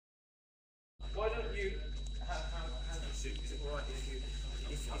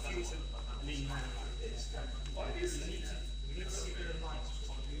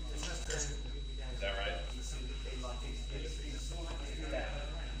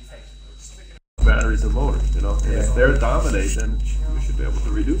is a motor, you know. And if they're dominate, then we should be able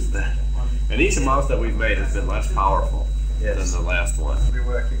to reduce that. And each mouse that we've made has been less powerful than the last one. We'll be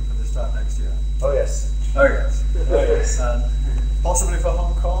working for this time next year. Oh yes. Oh yes. Oh yes. Possibly for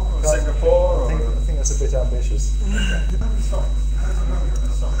Hong Kong or Singapore? I think that's a bit ambitious. Stop.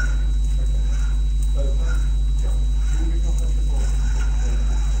 Stop.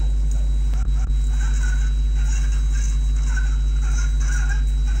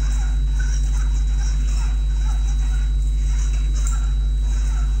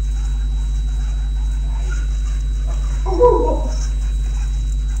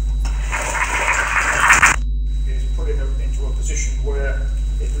 Is putting them into a position where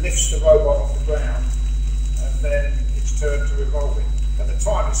it lifts the robot off the ground and then it's turned to revolving. At the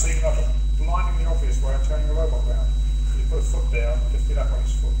time it seemed like a blindingly obvious way of turning the robot round. You put a foot down, lift it up on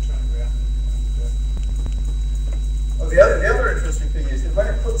its foot, turn it round. Well, the other interesting thing is that when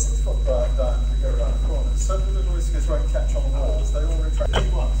it puts its foot down to go around the corners, certain little whiskers won't catch on the walls, they all retract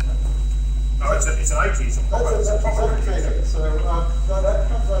at once. No, it's an 80, it's a proper. So that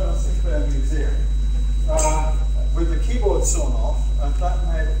comes out of the UK Museum with the keyboard sawn off, and that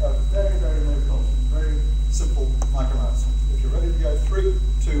made a very, very low cost, very simple Micromouse. If you're ready to go, 3,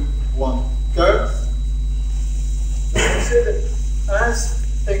 2, 1, go. So you can see that as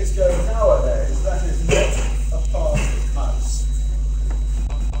things go nowadays, that is not a part of the mouse.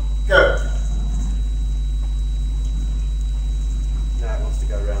 Go. Now it wants to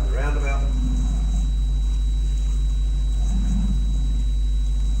go round the roundabout.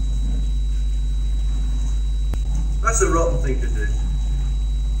 That's a rotten thing to do.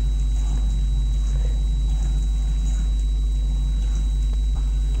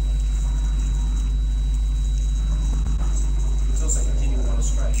 It's also continuing on a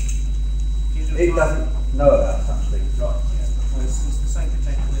straight. It doesn't know about such things. Right, yeah. Well, it's the same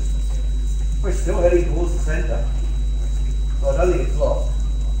potential distance. We're still heading towards the centre. Well, I don't think it's lost.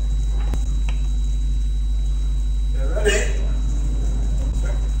 You ready?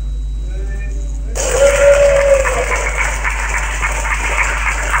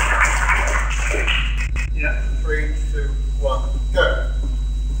 Yeah. 3, 2, 1, go.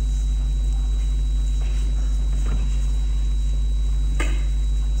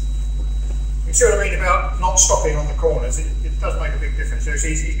 You see what I mean about not stopping on the corners? It does make a big difference. So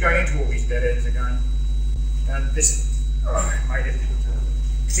he's going into all these dead ends again. And this made it.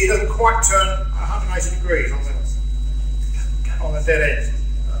 See, he doesn't quite turn 180 degrees on the dead end.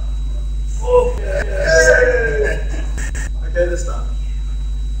 Oh! Okay, this time.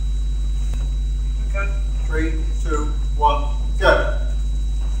 Okay. 3, 2, 1, go.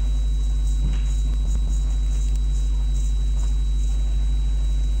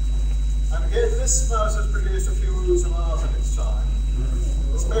 And again, this mouse has produced a few oohs and ahs in its time.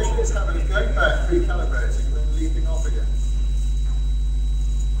 Especially its habit of going back, recalibrating, and then leaping off again.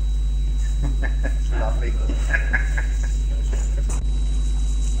 Lovely.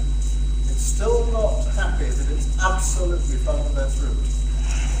 It's still not happy that it's absolutely found the best route.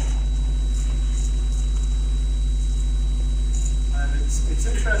 And it's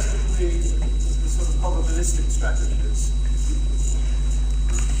interesting the sort of probabilistic strategies.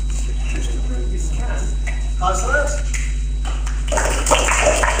 How's that?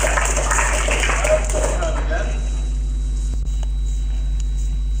 Again.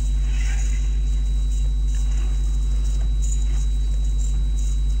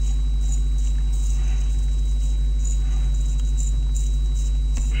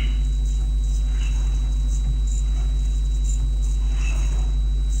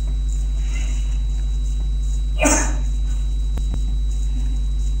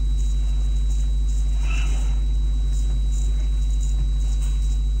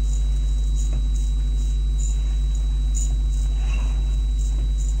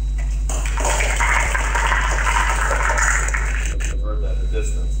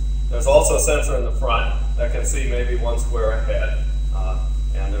 There's also a sensor in the front that can see maybe 1 square ahead,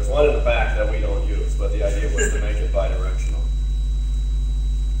 and there's one in the back that we don't use, but the idea was to make it bidirectional.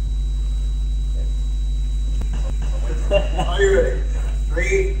 Are you ready?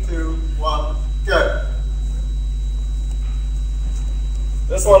 3, 2, 1, go.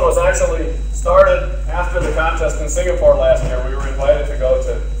 This one was actually started after the contest in Singapore last year. We were invited to go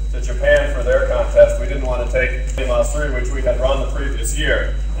to Japan for their contest. We didn't want to take Supermouse 3, which we had run the previous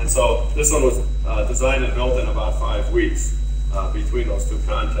year. And so this one was designed and built in about 5 weeks between those 2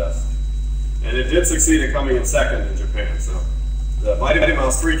 contests. And it did succeed in coming in 2nd in Japan. So the Mitee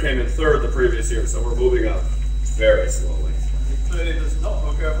Mouse 3 came in 3rd the previous year, so we're moving up very slowly. It clearly does not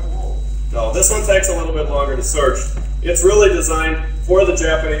look over the wall. No, this one takes a little bit longer to search. It's really designed for the the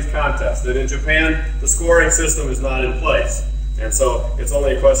Japanese contest. And in Japan, the scoring system is not in place. And so it's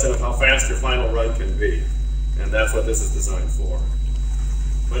only a question of how fast your final run can be. And that's what this is designed for.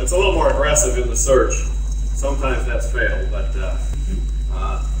 But it's a little more aggressive in the search. Sometimes that's failed, but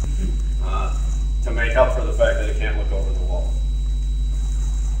to make up for the fact that it can't look over the wall.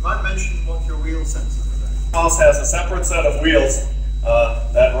 You might mention what your wheel sensors are doing. The mouse has a separate set of wheels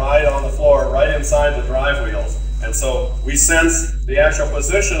that ride on the floor right inside the drive wheels. And so we sense the actual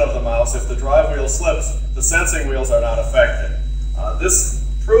position of the mouse. If the drive wheel slips, the sensing wheels are not affected. This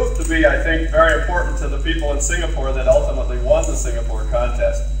proved to be, I think, very important to the people in Singapore that ultimately won the Singapore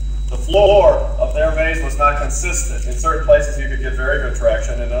contest. The floor of their maze was not consistent. In certain places you could get very good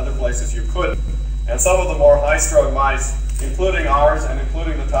traction, and in other places you couldn't. And some of the more high-strung mice, including ours and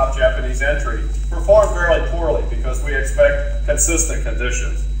including the top Japanese entry, performed fairly poorly because we expect consistent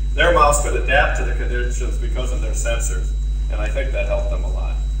conditions. Their mouse could adapt to the conditions because of their sensors, and I think that helped them a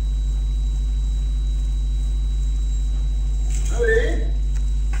lot. Ready?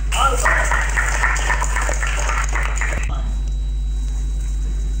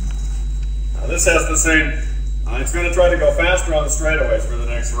 Now this has the same, it's going to try to go faster on the straightaways for the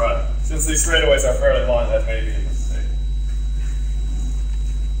next run. Since these straightaways are fairly long, that may be a mistake.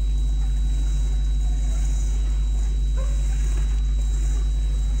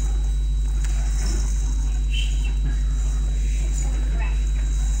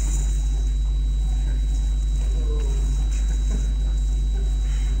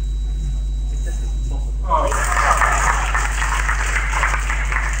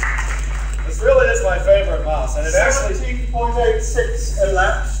 This really is my favorite mouse, and it actually 17.86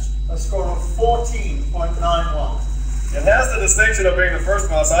 elapsed, a score of 14.91. It has the distinction of being the first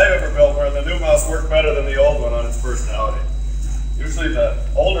mouse I ever built where the new mouse worked better than the old one on its first outing. Usually the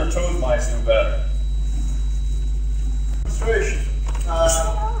older tuned mice do better. Demonstration.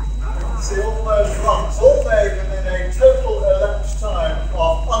 See all those runs, all made within a total elapsed time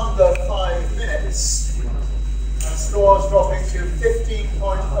of under 5 minutes. And scores dropping to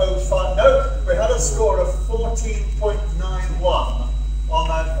 15.05. No, we had a score of 14.91 on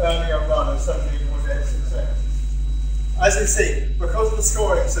that earlier run of 17.86 seconds. As you see, because of the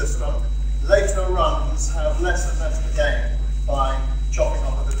scoring system, later runs have less and less to gain by chopping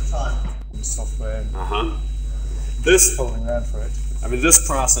off a bit of time. Software This, following around for it. I mean, this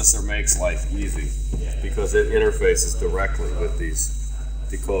processor makes life easy because it interfaces directly with these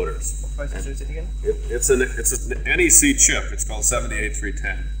decoders. What processor is it again? It's an NEC chip. It's called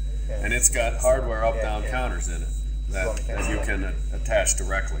 78310, and it's got hardware up-down counters in it that you can attach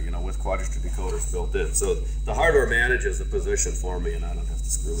directly, you know, with quadrister decoders built in. So the hardware manages the position for me, and I don't have to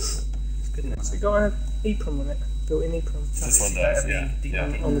screw with it. It's good enough. So you got an EEPROM on it, built-in EEPROM. This one does, yeah.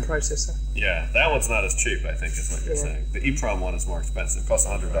 On the processor. Yeah, that one's not as cheap, I think, is what you're saying. The EEPROM one is more expensive. It costs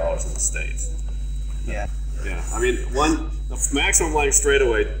 $100 in the States. Yeah. Yeah, I mean, the maximum length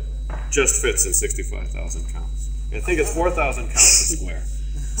straightaway just fits in 65,000 counts. I think it's 4,000 counts a square.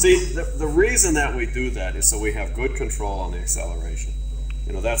 See, the reason that we do that is so we have good control on the acceleration.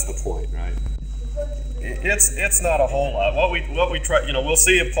 You know, that's the point, right? It's not a whole lot. What we try, you know, we'll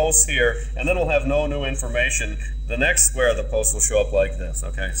see a post here, and then we'll have no new information. The next square of the post will show up like this.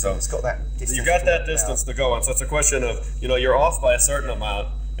 Okay, so It's got that distance. you've got that distance to go on. So it's a question of, you know, you're off by a certain amount,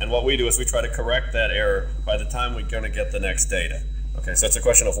 and what we do is we try to correct that error by the time we're going to get the next data. Okay, so it's a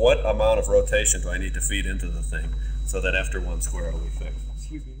question of what amount of rotation do I need to feed into the thing so that after one square it'll be fixed.